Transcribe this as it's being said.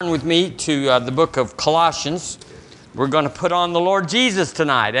With me to the book of Colossians. We're going to put on the Lord Jesus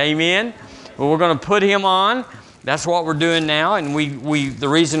tonight. Amen. Well, we're going to put Him on. That's what we're doing now. And the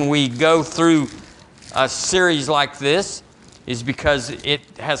reason we go through a series like this is because it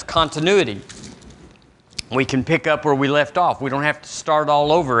has continuity. We can pick up where we left off. We don't have to start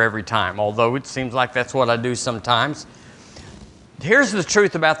all over every time, although it seems like that's what I do sometimes. Here's the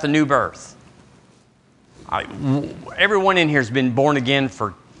truth about the new birth. Everyone in here has been born again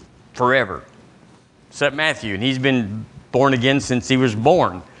for forever, except Matthew, and he's been born again since he was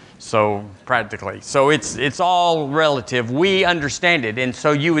born, so practically. So it's all relative. We understand it, and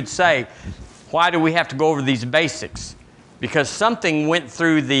so you would say, why do we have to go over these basics? Because something went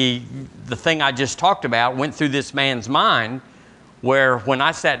through the thing I just talked about, went through this man's mind, where when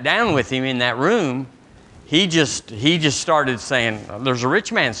I sat down with him in that room, he just started saying, there's a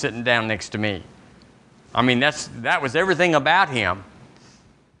rich man sitting down next to me. I mean, that was everything about him.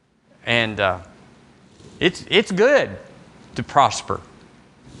 And it's good to prosper.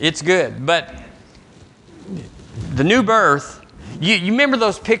 It's good. But the new birth, you remember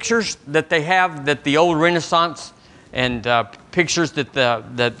those pictures that they have, that the old Renaissance and pictures that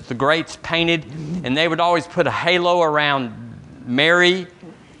the greats painted, and they would always put a halo around Mary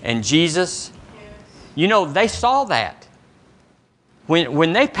and Jesus? You know, they saw that.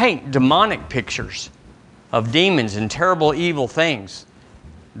 When they paint demonic pictures of demons and terrible evil things,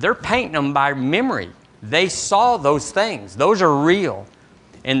 they're painting them by memory. They saw those things. Those are real.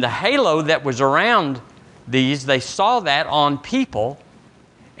 And the halo that was around these, they saw that on people,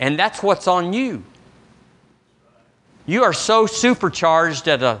 and that's what's on you. You are so supercharged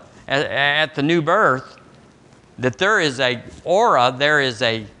at the new birth that there is a aura, there is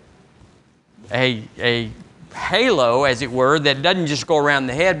a halo, as it were, that doesn't just go around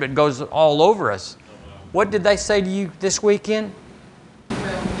the head, but goes all over us. What did they say to you this weekend?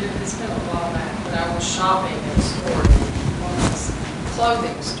 Well, it's been a while back, but I was shopping at a store, one of those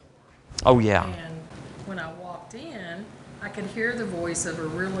clothing store. Oh, yeah. And when I walked in, I could hear the voice of a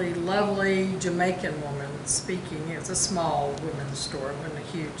really lovely Jamaican woman speaking. It was a small women's store, it wasn't a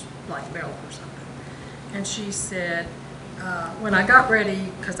huge, like Belk or something. And she said, when I got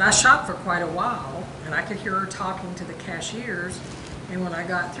ready, because I shopped for quite a while, and I could hear her talking to the cashiers, and when I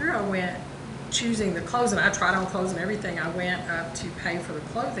got through, I went choosing the clothes, and I tried on clothes and everything. I went up to pay for the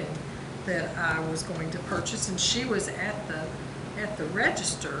clothing that I was going to purchase, and she was at the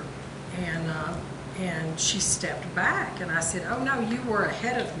register, and she stepped back, and I said, "Oh no, you were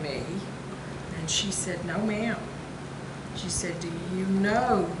ahead of me." And she said, "No, ma'am." She said, "Do you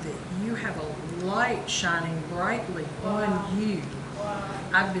know that you have a light shining brightly on you?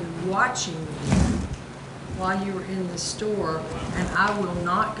 I've been watching you while you were in the store, and I will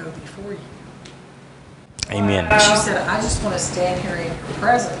not go before you." Amen. She said, "I just want to stand here in your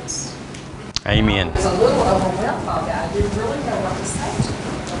presence." Amen. I was a little overwhelmed by that. I didn't really know what to say to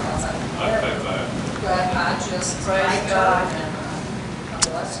her because I didn't get it. But I just thanked her and I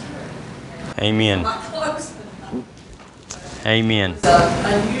blessed her. Amen. My clothes. Amen. It's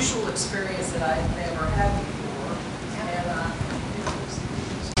an unusual experience that I've never had before.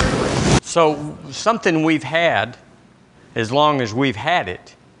 And So something we've had, as long as we've had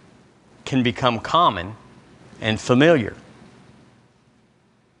it, can become common and familiar.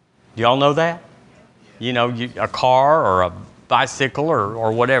 Do y'all know that? You know, a car or a bicycle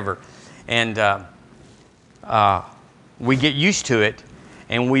or whatever. And we get used to it,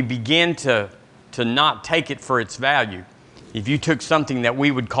 and we begin to not take it for its value. If you took something that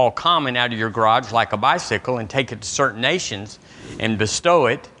we would call common out of your garage, like a bicycle, and take it to certain nations and bestow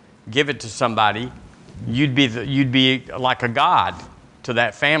it, give it to somebody, you'd be like a god to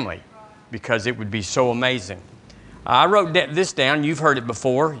that family, because it would be so amazing. I wrote this down. You've heard it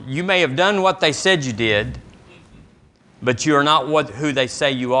before. You may have done what they said you did, but you are not who they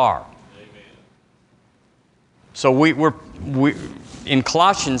say you are. Amen. So we're in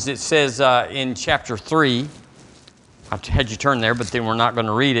Colossians, it says in chapter 3, I had you turn there, but then we're not going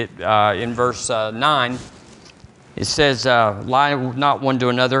to read it. In verse 9, it says, "Lie not one to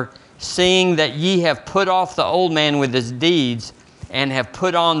another, seeing that ye have put off the old man with his deeds, and have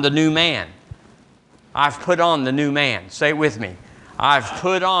put on the new man." I've put on the new man. Say it with me. I've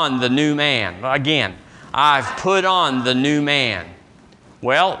put on the new man. Again, I've put on the new man.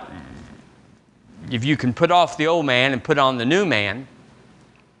 Well, if you can put off the old man and put on the new man,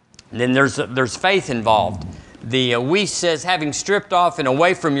 then there's faith involved. The we says, having stripped off and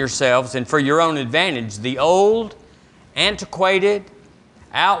away from yourselves and for your own advantage the old, antiquated,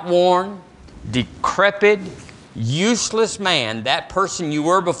 outworn, decrepit, useless man, that person you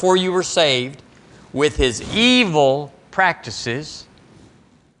were before you were saved, with his evil practices,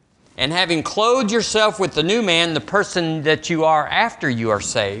 And having clothed yourself with the new man, the person that you are after you are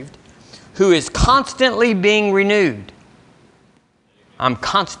saved, who is constantly being renewed. I'm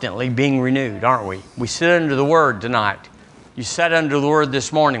constantly being renewed, aren't we? We sit under the Word tonight. You sat under the Word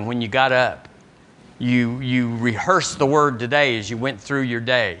this morning when you got up. You rehearsed the Word today as you went through your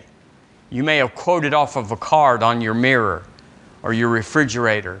day. You may have quoted off of a card on your mirror or your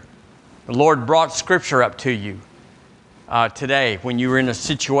refrigerator. The Lord brought Scripture up to you today when you were in a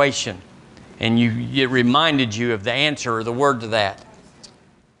situation, and it reminded you of the answer or the word to that.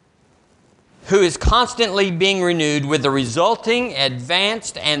 Who is constantly being renewed with the resulting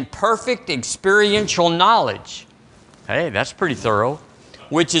advanced and perfect experiential knowledge. Hey, that's pretty thorough.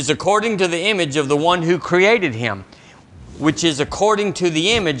 Which is according to the image of the one who created him. Which is according to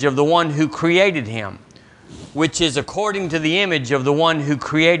the image of the one who created him. Which is according to the image of the one who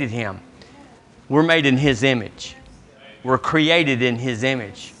created him. We're made in His image. We're created in His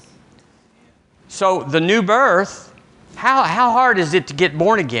image. So the new birth, how hard is it to get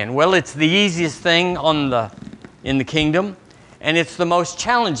born again? Well, it's the easiest thing in the kingdom, and it's the most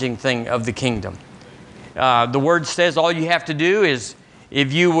challenging thing of the kingdom. The Word says all you have to do is,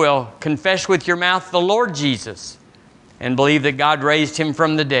 if you will confess with your mouth the Lord Jesus and believe that God raised Him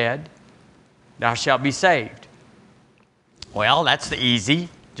from the dead, thou shalt be saved. Well, that's the easy.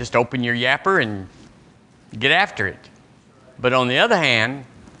 Just open your yapper and get after it. But on the other hand,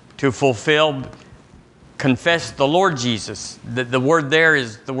 to fulfill, confess the Lord Jesus. The word there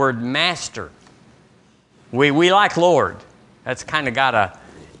is the word master. We like Lord. That's kind of got a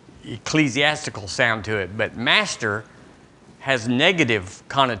ecclesiastical sound to it. But master has negative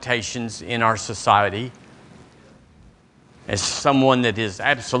connotations in our society as someone that is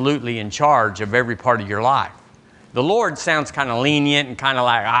absolutely in charge of every part of your life. The Lord sounds kind of lenient and kind of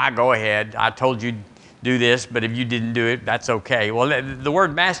like, go ahead. I told you do this, but if you didn't do it, that's okay. Well, the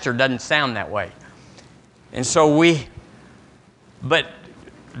word master doesn't sound that way. And so but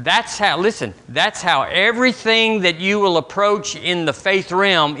that's how everything that you will approach in the faith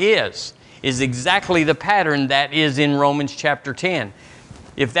realm is exactly the pattern that is in Romans chapter 10.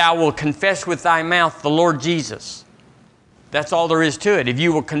 If thou wilt confess with thy mouth the Lord Jesus, that's all there is to it. If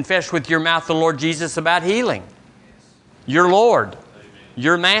you will confess with your mouth the Lord Jesus about healing, your Lord,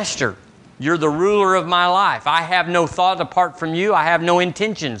 your Master, you're the ruler of my life. I have no thought apart from you. I have no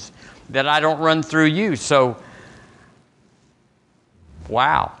intentions that I don't run through you. So,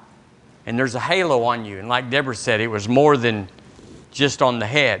 wow. And there's a halo on you. And like Deborah said, it was more than just on the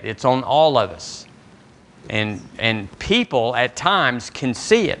head. It's on all of us. And people at times can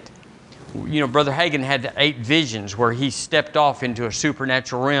see it. You know, Brother Hagin had 8 visions where he stepped off into a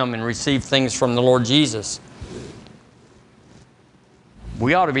supernatural realm and received things from the Lord Jesus.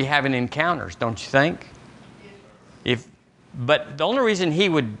 We ought to be having encounters, don't you think? But the only reason he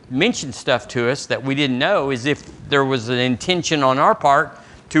would mention stuff to us that we didn't know is if there was an intention on our part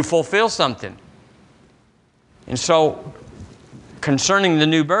to fulfill something. And so, concerning the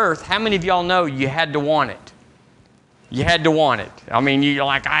new birth, how many of y'all know you had to want it? You had to want it. I mean, you're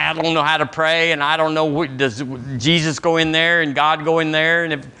like, I don't know how to pray, and I don't know, does Jesus go in there and God go in there,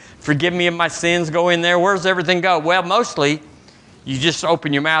 and if forgive me of my sins go in there? Where's everything go? Well, mostly, you just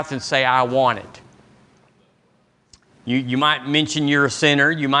open your mouth and say, I want it. You might mention you're a sinner.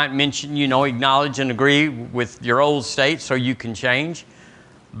 You might mention, acknowledge and agree with your old state so you can change.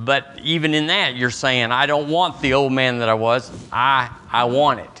 But even in that, you're saying, I don't want the old man that I was. I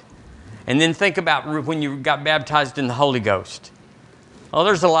want it. And then think about when you got baptized in the Holy Ghost. Well,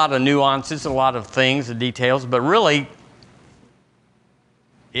 there's a lot of nuances, a lot of things, the details, but really,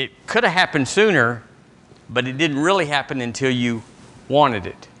 it could have happened sooner, but it didn't really happen until you wanted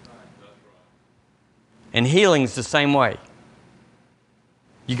it. And healing's the same way.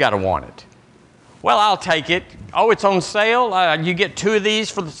 You got to want it. Well, I'll take it. Oh, it's on sale. You get 2 of these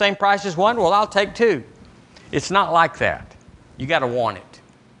for the same price as 1. Well, I'll take 2. It's not like that. You got to want it.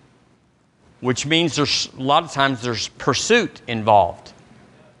 Which means a lot of times there's pursuit involved.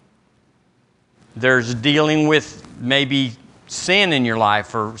 There's dealing with maybe sin in your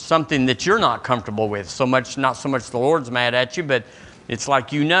life or something that you're not comfortable with. Not so much the Lord's mad at you, but it's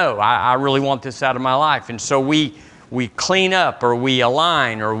like, I really want this out of my life. And so we clean up or we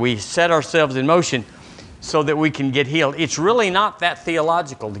align or we set ourselves in motion so that we can get healed. It's really not that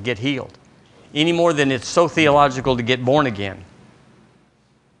theological to get healed any more than it's so theological to get born again.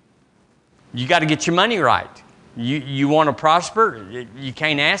 You got to get your money right. You want to prosper, you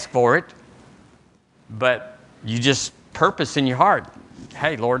can't ask for it, but you just purpose in your heart.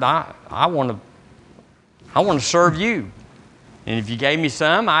 Hey, Lord, I want to serve you. And if you gave me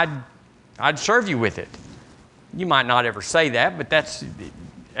some, I'd serve you with it. You might not ever say that, but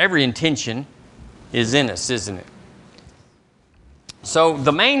every intention is in us, isn't it? So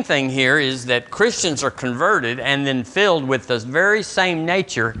the main thing here is that Christians are converted and then filled with the very same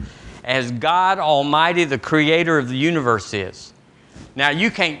nature as God Almighty, the creator of the universe is. Now, you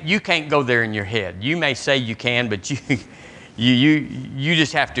can't go there in your head. You may say you can, but you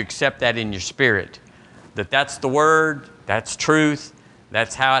just have to accept that in your spirit. That's the Word, that's truth,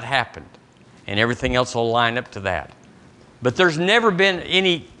 that's how it happened. And everything else will line up to that. But there's never been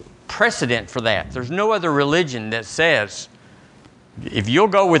any precedent for that. There's no other religion that says, if you'll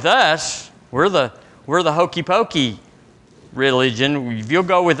go with us, we're the hokey pokey religion. If you'll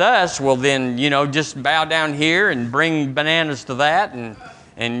go with us, well then, just bow down here and bring bananas to that and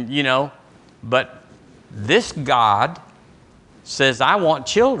but this God says, I want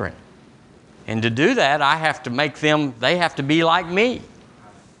children. And to do that, I have to make them, they have to be like me.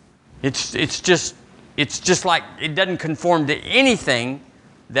 It's just like it doesn't conform to anything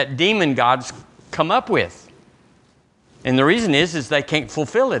that demon gods come up with. And the reason is they can't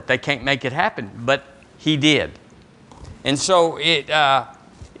fulfill it. They can't make it happen. But he did. And so the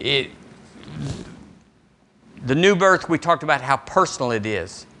new birth, we talked about how personal it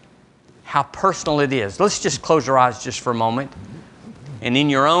is. How personal it is. Let's just close our eyes just for a moment. And in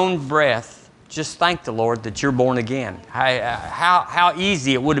your own breath, just thank the Lord that you're born again. How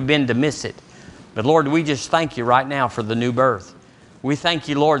easy it would have been to miss it. But Lord, we just thank you right now for the new birth. We thank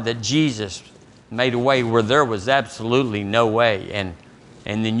you, Lord, that Jesus made a way where there was absolutely no way. And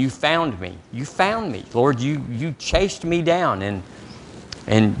then you found me. You found me. Lord, you chased me down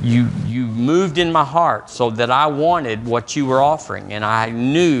and you moved in my heart so that I wanted what you were offering. And I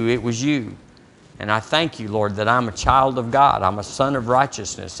knew it was you. And I thank you, Lord, that I'm a child of God. I'm a son of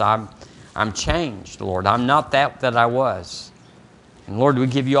righteousness. I'm changed, Lord. I'm not that I was. And Lord, we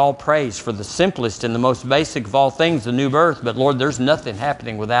give you all praise for the simplest and the most basic of all things, the new birth. But Lord, there's nothing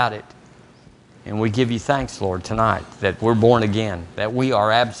happening without it. And we give you thanks, Lord, tonight that we're born again, that we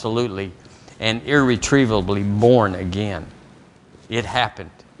are absolutely and irretrievably born again. It happened.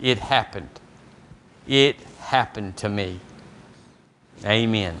 It happened. It happened to me.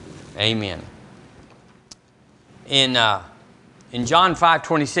 Amen. Amen. In John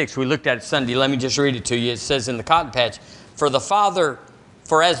 5:26, we looked at it Sunday. Let me just read it to you. It says in the cotton patch, for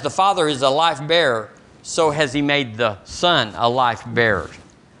as the Father is a life bearer, so has he made the Son a life bearer.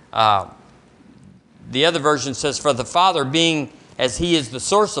 The other version says, for the Father, being as he is the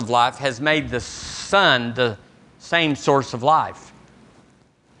source of life, has made the Son the same source of life.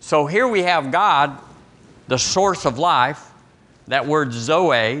 So here we have God, the source of life, that word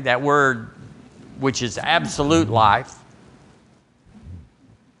Zoe, that word which is absolute life.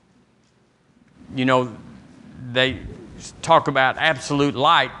 They talk about absolute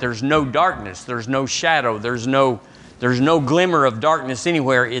light. There's no darkness. There's no shadow. There's no glimmer of darkness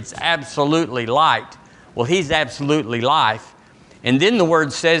anywhere. It's absolutely light. Well, he's absolutely life. And then the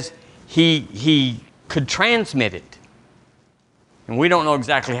word says he could transmit it. And we don't know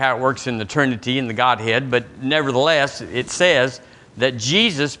exactly how it works in the Trinity and the Godhead, but nevertheless, it says that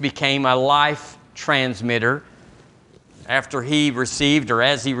Jesus became a life transmitter after he received or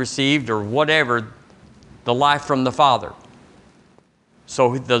as he received or whatever the life from the Father.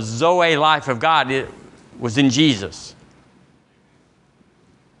 So the Zoe life of God, it was in Jesus.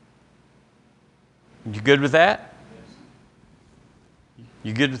 You good with that?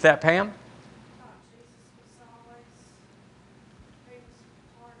 You good with that, Pam?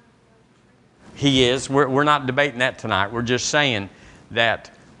 He is. We're not debating that tonight. We're just saying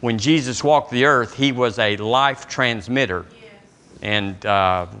that when Jesus walked the earth, he was a life transmitter. Yes. And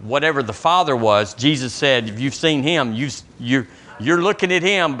whatever the Father was, Jesus said, if you've seen him, you're looking at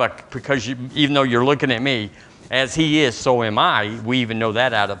him, but because even though you're looking at me, as he is, so am I. We even know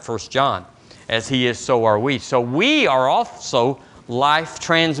that out of 1 John. As he is, so are we. So we are also life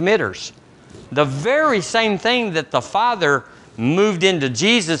transmitters. The very same thing that the Father moved into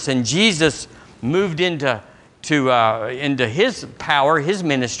Jesus and Jesus moved into his power, his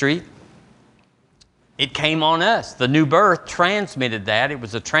ministry, it came on us. The new birth transmitted that. It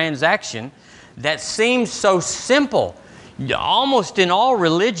was a transaction that seems so simple. Almost in all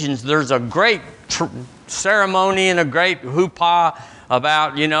religions, there's a great ceremony and a great hoopah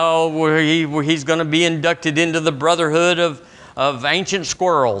about, where he's going to be inducted into the brotherhood of ancient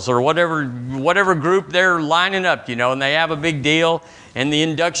squirrels or whatever group they're lining up, and they have a big deal. And the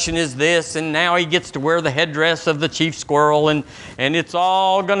induction is this, and now he gets to wear the headdress of the chief squirrel, and it's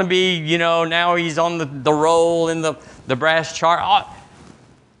all going to be, now he's on the roll in the brass chart.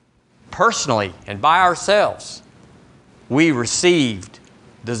 Personally and by ourselves, we received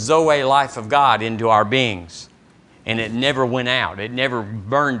the Zoe life of God into our beings. and it never went out. It never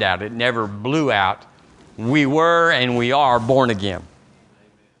burned out. It never blew out. We were and we are born again.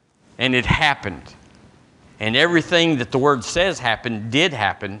 And it happened. And everything that the Word says happened did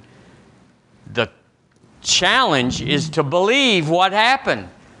happen. The challenge is to believe what happened.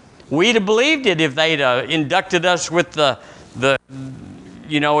 We'd have believed it if they'd inducted us with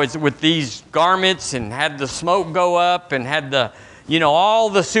with these garments and had the smoke go up and had all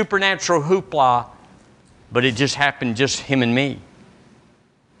the supernatural hoopla. But it just happened, just him and me.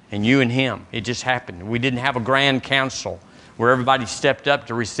 And you and him. It just happened. We didn't have a grand council where everybody stepped up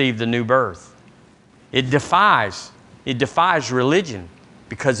to receive the new birth. It defies religion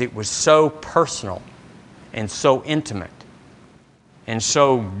because it was so personal and so intimate and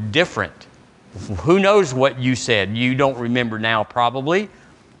so different. Who knows what you said? You don't remember now probably,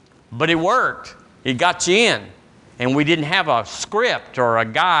 but it worked. It got you in. And we didn't have a script or a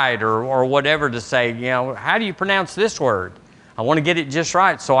guide or whatever to say, how do you pronounce this word? I want to get it just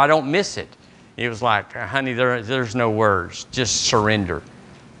right so I don't miss it. It was like, honey, there's no words. Just surrender,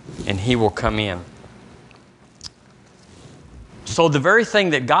 and He will come in. So the very thing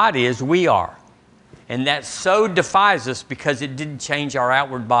that God is, we are. And that so defies us because it didn't change our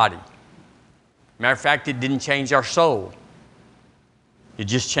outward body. Matter of fact, it didn't change our soul. It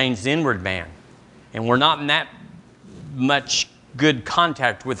just changed the inward man. And we're not in that much good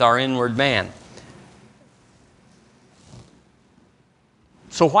contact with our inward man.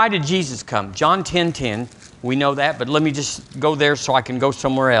 So why did Jesus come? John 10:10, we know that, but let me just go there so I can go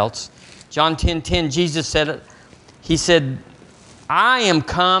somewhere else. John 10:10, Jesus said, He said, I am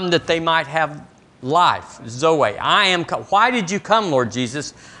come that they might have life. Zoe, I am come. Why did you come, Lord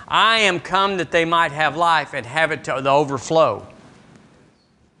Jesus? I am come that they might have life and have it to the overflow.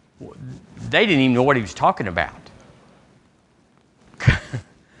 They didn't even know what He was talking about.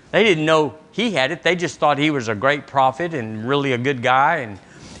 They didn't know He had it. They just thought He was a great prophet and really a good guy,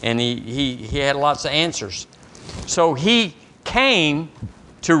 and he had lots of answers. So He came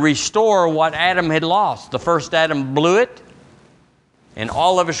to restore what Adam had lost. The first Adam blew it, and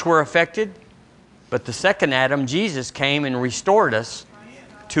all of us were affected. But the second Adam, Jesus, came and restored us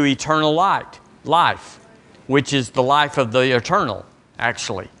to eternal life, which is the life of the eternal,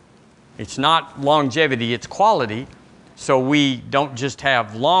 actually. It's not longevity, it's quality. So we don't just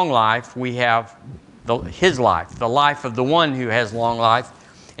have long life, we have His life, the life of the one who has long life,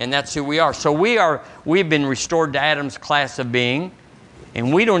 and that's who we are. So we've been restored to Adam's class of being,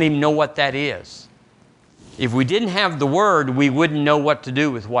 and we don't even know what that is. If we didn't have the Word, we wouldn't know what to do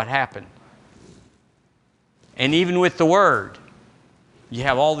with what happened. And even with the Word, you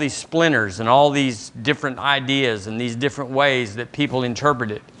have all these splinters and all these different ideas and these different ways that people interpret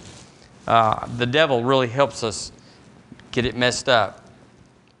it. The devil really helps us get it messed up.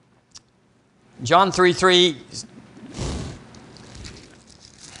 John 3:3.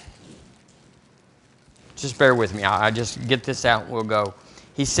 Just bear with me. I just get this out and we'll go.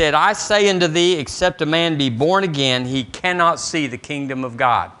 He said, I say unto thee, except a man be born again, he cannot see the kingdom of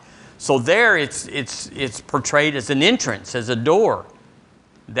God. So there it's portrayed as an entrance, as a door,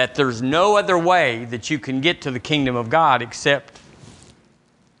 that there's no other way that you can get to the kingdom of God except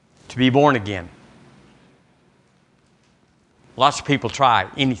to be born again. Lots of people try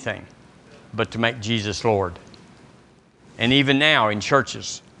anything but to make Jesus Lord. And even now in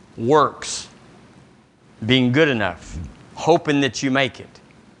churches, works, being good enough, hoping that you make it.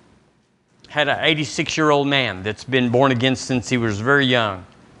 Had an 86-year-old man that's been born again since he was very young.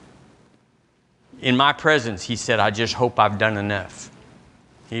 In my presence, he said, I just hope I've done enough.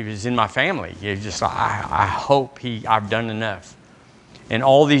 He was in my family. He was just, I hope I've done enough. And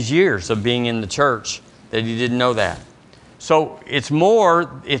all these years of being in the church that he didn't know that. So it's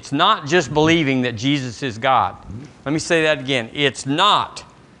not just believing that Jesus is God. Let me say that again. It's not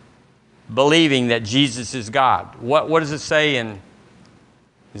believing that Jesus is God. What does it say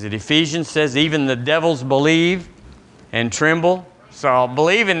is it Ephesians says, even the devils believe and tremble? So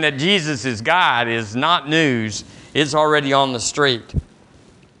believing that Jesus is God is not news. It's already on the street.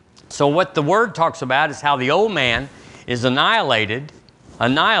 So what the Word talks about is how the old man is annihilated,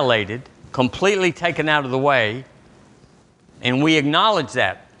 completely taken out of the way, and we acknowledge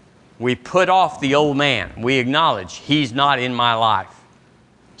that. We put off the old man. We acknowledge he's not in my life.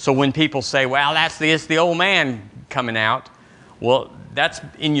 So when people say, well, it's the old man coming out, well, that's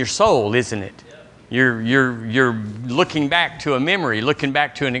in your soul, isn't it? You're looking back to a memory, looking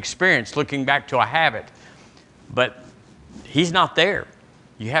back to an experience, looking back to a habit. But he's not there.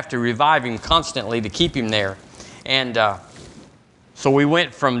 You have to revive him constantly to keep him there. And so we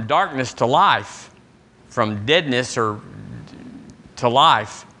went from darkness to life, from deadness to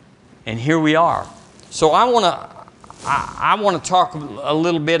life, and here we are. So I want to I want to talk a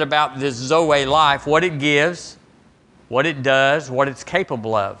little bit about this Zoe life, what it gives, what it does, what it's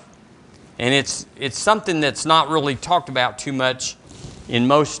capable of. And it's something that's not really talked about too much in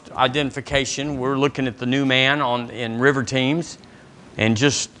most identification. We're looking at the new man in river teams, and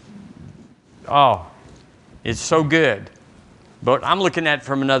just, it's so good. But I'm looking at it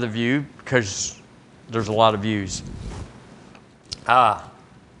from another view because there's a lot of views. The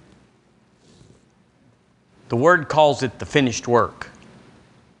Word calls it the finished work.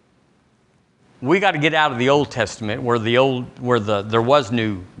 We got to get out of the Old Testament where there was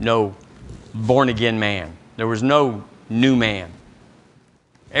no born again man. There was no new man.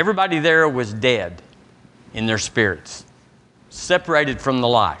 Everybody there was dead in their spirits, separated from the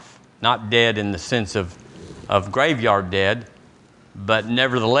life. Not dead in the sense of graveyard dead, but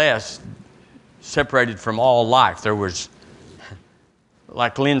nevertheless separated from all life. There was,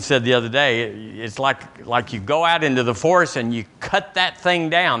 like Lynn said the other day, it's like you go out into the forest and you cut that thing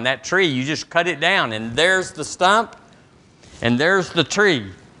down, that tree, you just cut it down, and there's the stump and there's the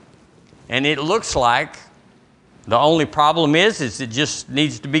tree. And it looks like the only problem is it just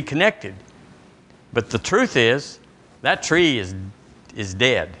needs to be connected. But the truth is, that tree is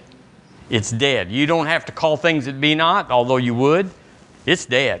dead. It's dead. You don't have to call things that be not, although you would. It's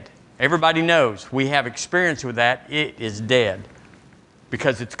dead. Everybody knows. We have experience with that. It is dead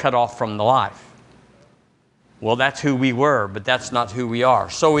because it's cut off from the life. Well, that's who we were, but that's not who we are.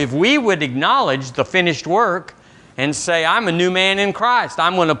 So if we would acknowledge the finished work and say, I'm a new man in Christ.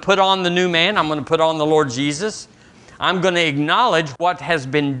 I'm going to put on the new man. I'm going to put on the Lord Jesus. I'm going to acknowledge what has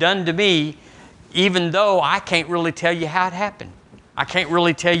been done to me, even though I can't really tell you how it happened. I can't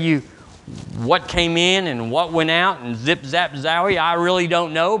really tell you what came in and what went out and zip, zap, zowie. I really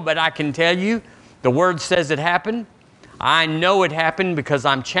don't know, but I can tell you the Word says it happened. I know it happened because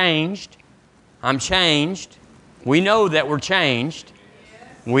I'm changed. I'm changed. We know that we're changed.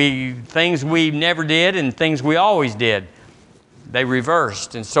 Things we never did and things we always did, they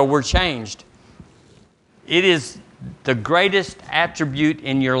reversed, and so we're changed. It is the greatest attribute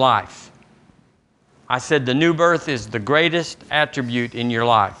in your life. I said the new birth is the greatest attribute in your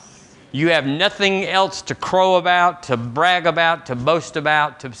life. You have nothing else to crow about, to brag about, to boast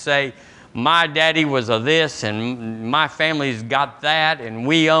about, to say, my daddy was a this and my family's got that and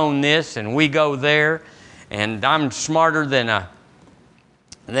we own this and we go there and I'm smarter than a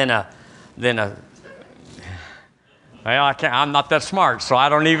well, I'm not that smart, so I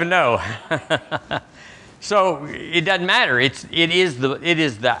don't even know. So it doesn't matter. It is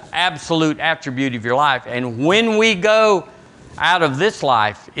the absolute attribute of your life. And when we go out of this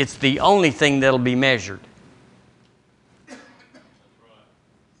life, it's the only thing that'll be measured.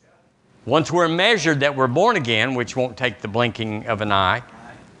 Once we're measured that we're born again, which won't take the blinking of an eye,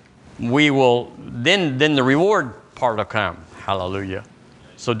 we will, then the reward part will come. Hallelujah.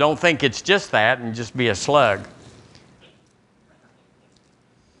 So don't think it's just that and just be a slug.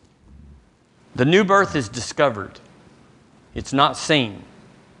 The new birth is discovered. It's not seen.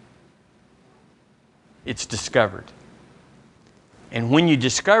 It's discovered. And when you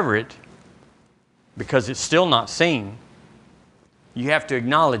discover it, because it's still not seen, you have to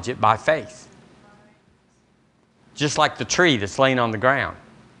acknowledge it by faith. Just like the tree that's laying on the ground.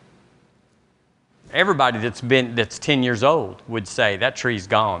 Everybody that's 10 years old would say, that tree's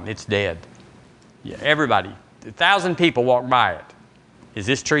gone, it's dead. Yeah, everybody. 1,000 people walk by it. Is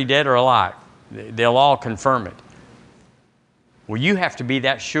this tree dead or alive? They'll all confirm it. Well, you have to be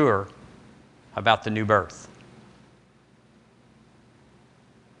that sure about the new birth.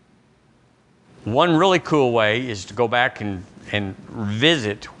 One really cool way is to go back and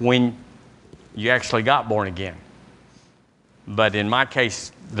visit when you actually got born again. But in my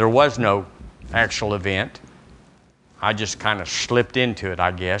case, there was no actual event. I just kind of slipped into it,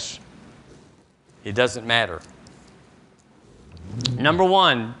 I guess. It doesn't matter. Number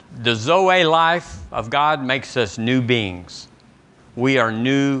one, the Zoe life of God makes us new beings. We are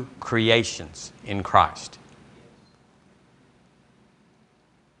new creations in Christ.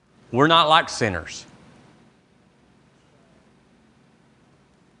 We're not like sinners.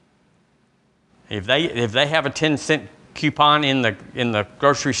 If they have a 10-cent coupon in the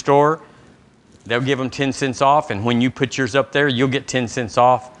grocery store, they'll give them 10 cents off, and when you put yours up there, you'll get 10 cents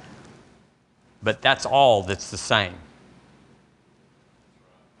off. But that's all that's the same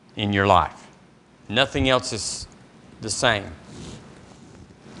in your life. Nothing else is the same.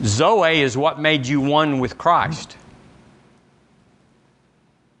 Zoe is what made you one with Christ.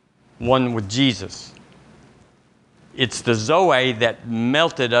 One with Jesus. It's the Zoe that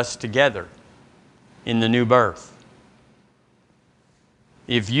melted us together in the new birth.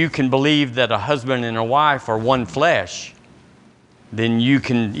 if you can believe that a husband and a wife are one flesh, then you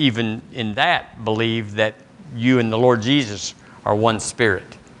can even in that believe that you and the Lord Jesus are one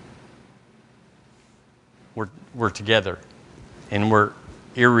spirit. We're together, and we're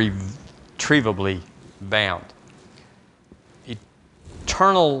irretrievably bound.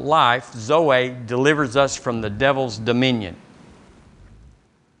 Eternal life, Zoe, delivers us from the devil's dominion.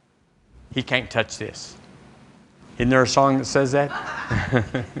 He can't touch this. Isn't there a song that says that?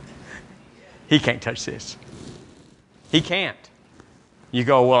 He can't touch this. He can't. You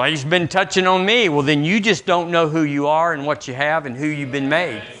go, well, he's been touching on me. Well, then you just don't know who you are and what you have and who you've been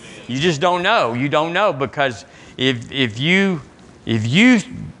made. You just don't know. You don't know, because if you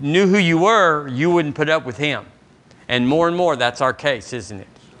knew who you were, you wouldn't put up with him. And more, that's our case, isn't it?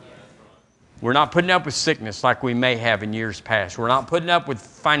 We're not putting up with sickness like we may have in years past. We're not putting up with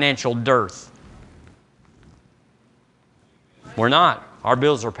financial dearth. We're not. Our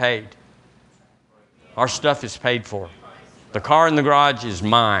bills are paid. Our stuff is paid for. The car in the garage is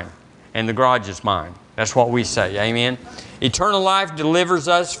mine, and the garage is mine. That's what we say. Amen? Eternal life delivers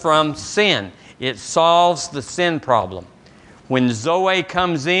us from sin. It solves the sin problem. When Zoe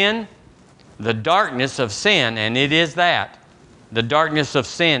comes in, the darkness of sin, and it is that, the darkness of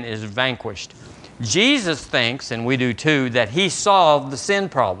sin is vanquished. Jesus thinks, and we do too, that he solved the sin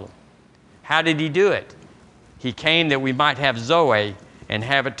problem. How did he do it? He came that we might have Zoe and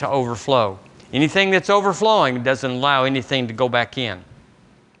have it to overflow. Anything that's overflowing doesn't allow anything to go back in.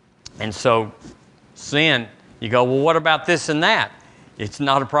 And so sin, you go, well, what about this and that? It's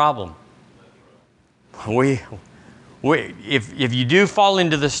not a problem. If you do fall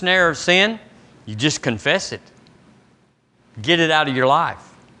into the snare of sin, you just confess it. Get it out of your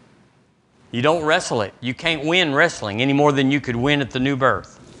life. You don't wrestle it. You can't win wrestling any more than you could win at the new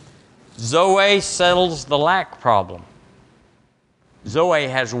birth. Zoe settles the lack problem. Zoe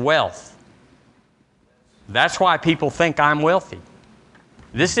has wealth. That's why people think I'm wealthy.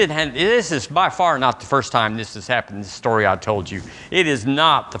 This is by far not the first time this has happened, this story I told you. It is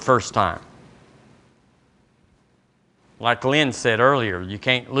not the first time. Like Lynn said earlier, you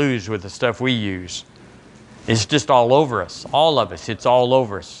can't lose with the stuff we use. It's just all over us. All of us. It's all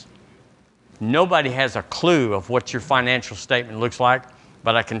over us. Nobody has a clue of what your financial statement looks like,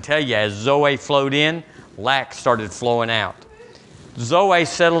 but I can tell you, as Zoe flowed in, lack started flowing out. Zoe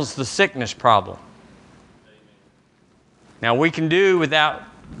settles the sickness problem. Now, we can do without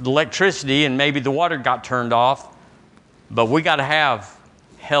the electricity, and maybe the water got turned off, but we got to have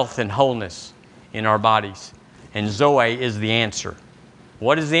health and wholeness in our bodies. And Zoe is the answer.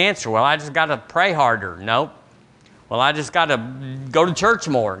 What is the answer? Well, I just got to pray harder. Nope. Well, I just got to go to church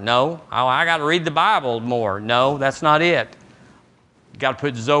more. No. Oh, I got to read the Bible more. No, that's not it. You got to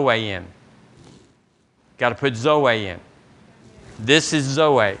put Zoe in. Got to put Zoe in. This is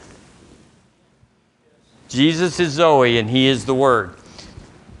Zoe. Jesus is Zoe, and he is the Word.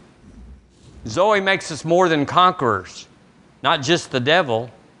 Zoe makes us more than conquerors. Not just the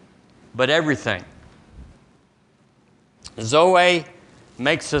devil, but everything. Zoe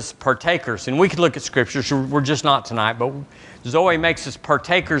makes us partakers. And we could look at scriptures. We're just not tonight, but Zoe makes us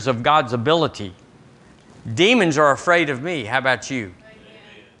partakers of God's ability. Demons are afraid of me. How about you?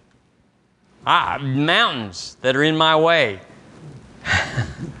 Mountains that are in my way.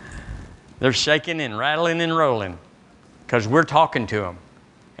 They're shaking and rattling and rolling because we're talking to them.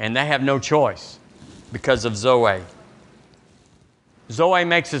 And they have no choice because of Zoe. Zoe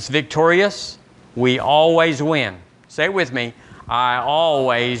makes us victorious. We always win. Say it with me. I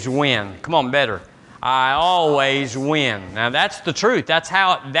always win. Come on, better. I always win. Now that's the truth.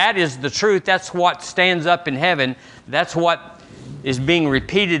 That is the truth. That's what stands up in heaven. That's what is being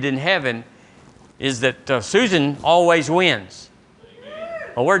repeated in heaven, is that Susan always wins.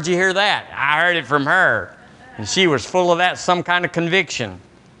 Well, where'd you hear that? I heard it from her. And she was full of that, some kind of conviction.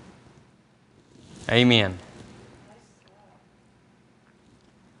 Amen.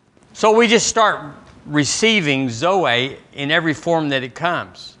 So we just start receiving Zoe in every form that it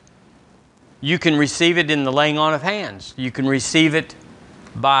comes. You can receive it in the laying on of hands. You can receive it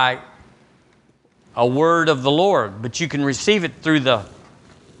by a word of the Lord, but you can receive it through the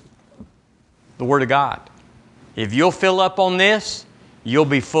Word of God. If you'll fill up on this, you'll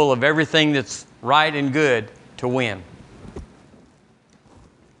be full of everything that's right and good to win.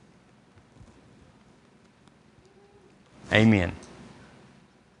 Amen.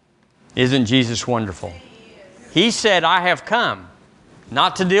 Isn't Jesus wonderful? He said, I have come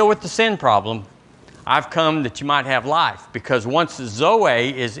not to deal with the sin problem. I've come that you might have life. Because once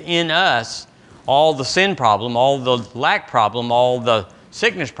Zoe is in us, all the sin problem, all the lack problem, all the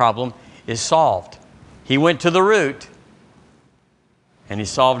sickness problem is solved. He went to the root, And He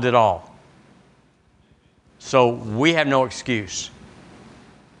solved it all. So we have no excuse.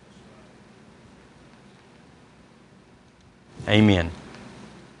 Amen.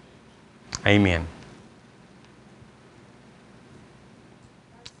 Amen.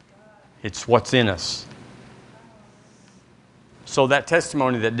 It's what's in us. So that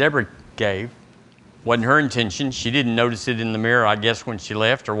testimony that Deborah gave wasn't her intention. She didn't notice it in the mirror, I guess, when she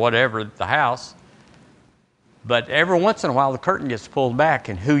left or whatever, the house. But every once in a while, the curtain gets pulled back,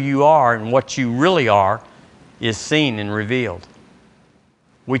 and who you are and what you really are is seen and revealed.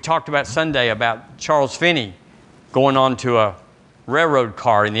 We talked about Sunday about Charles Finney going onto a railroad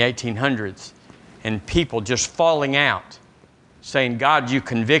car in the 1800s and people just falling out, saying, God, you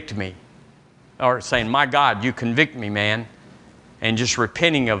convict me. Or saying, my God, you convict me, man. And just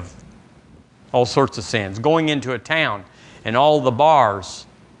repenting of all sorts of sins. Going into a town and all the bars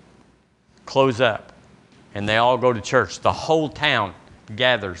close up and they all go to church. The whole town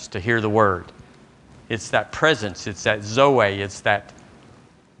gathers to hear the word. It's that presence. It's that Zoe. It's that,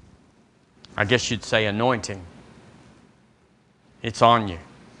 I guess you'd say, anointing. It's on you.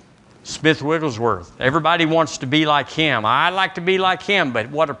 Smith Wigglesworth. Everybody wants to be like him. I'd like to be like him, but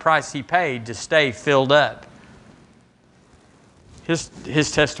what a price he paid to stay filled up.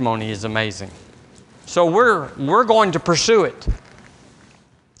 His testimony is amazing. So we're going to pursue it.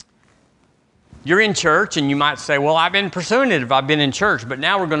 You're in church, and you might say, well, I've been pursuing it if I've been in church, but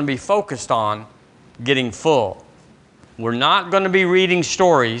now we're going to be focused on getting full. We're not going to be reading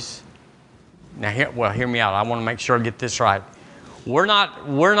stories. Now, hear me out. I want to make sure I get this right. We're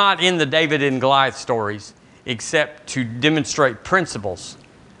not in the David and Goliath stories except to demonstrate principles.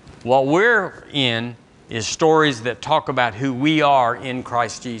 What we're in is stories that talk about who we are in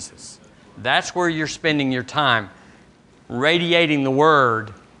Christ Jesus. That's where you're spending your time, radiating the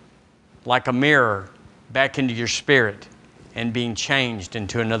Word like a mirror back into your spirit and being changed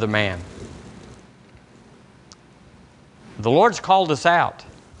into another man. The Lord's called us out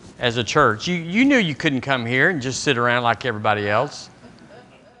as a church. You knew you couldn't come here and just sit around like everybody else.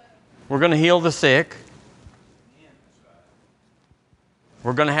 We're going to heal the sick.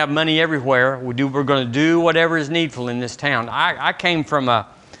 We're going to have money everywhere. We're going to do whatever is needful in this town. I came from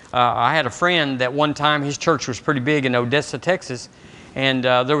I had a friend that one time, his church was pretty big in Odessa, Texas, and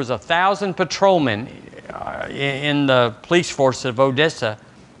there was 1,000 patrolmen in the police force of Odessa.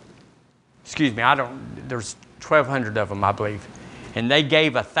 Excuse me, there's 1,200 of them, I believe. And they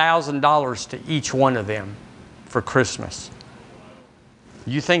gave $1,000 to each one of them for Christmas.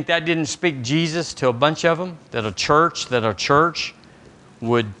 You think that didn't speak Jesus to a bunch of them? That a church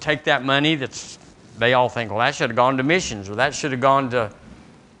would take that money they all think, well, that should have gone to missions, or that should have gone to...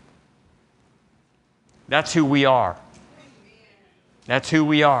 That's who we are. That's who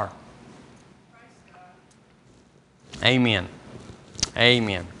we are. Amen.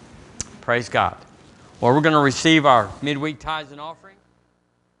 Amen. Praise God. Well, we're going to receive our midweek tithes and offering.